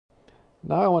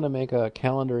Now I want to make a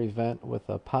calendar event with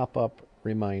a pop-up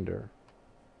reminder.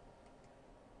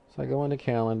 So I go into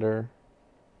calendar.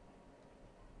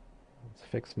 Let's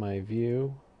fix my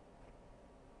view.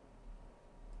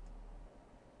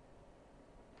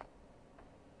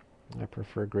 I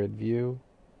prefer grid view.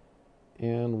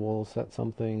 And we'll set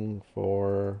something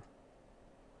for,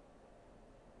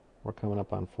 we're coming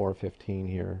up on 4:15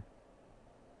 here.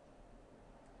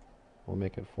 We'll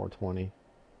make it 4:20.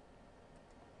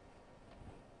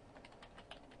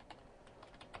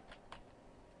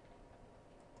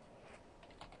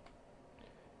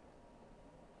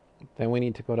 Then we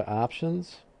need to go to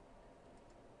options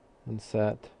and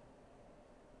set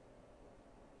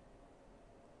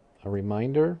a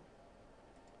reminder.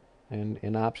 And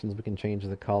in options we can change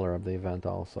the color of the event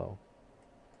also.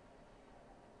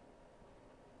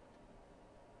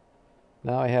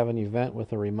 Now I have an event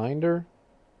with a reminder.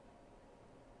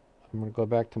 I'm going to go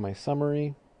back to my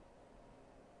summary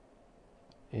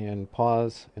and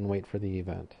pause and wait for the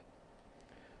event.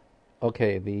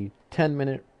 Okay, the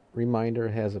 10-minute reminder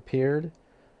has appeared.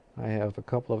 I have a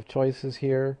couple of choices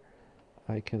here.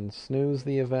 I can snooze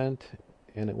the event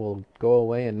and it will go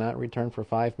away and not return for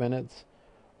 5 minutes,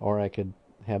 or I could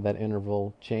have that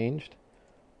interval changed,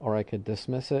 or I could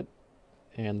dismiss it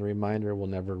and the reminder will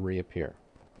never reappear.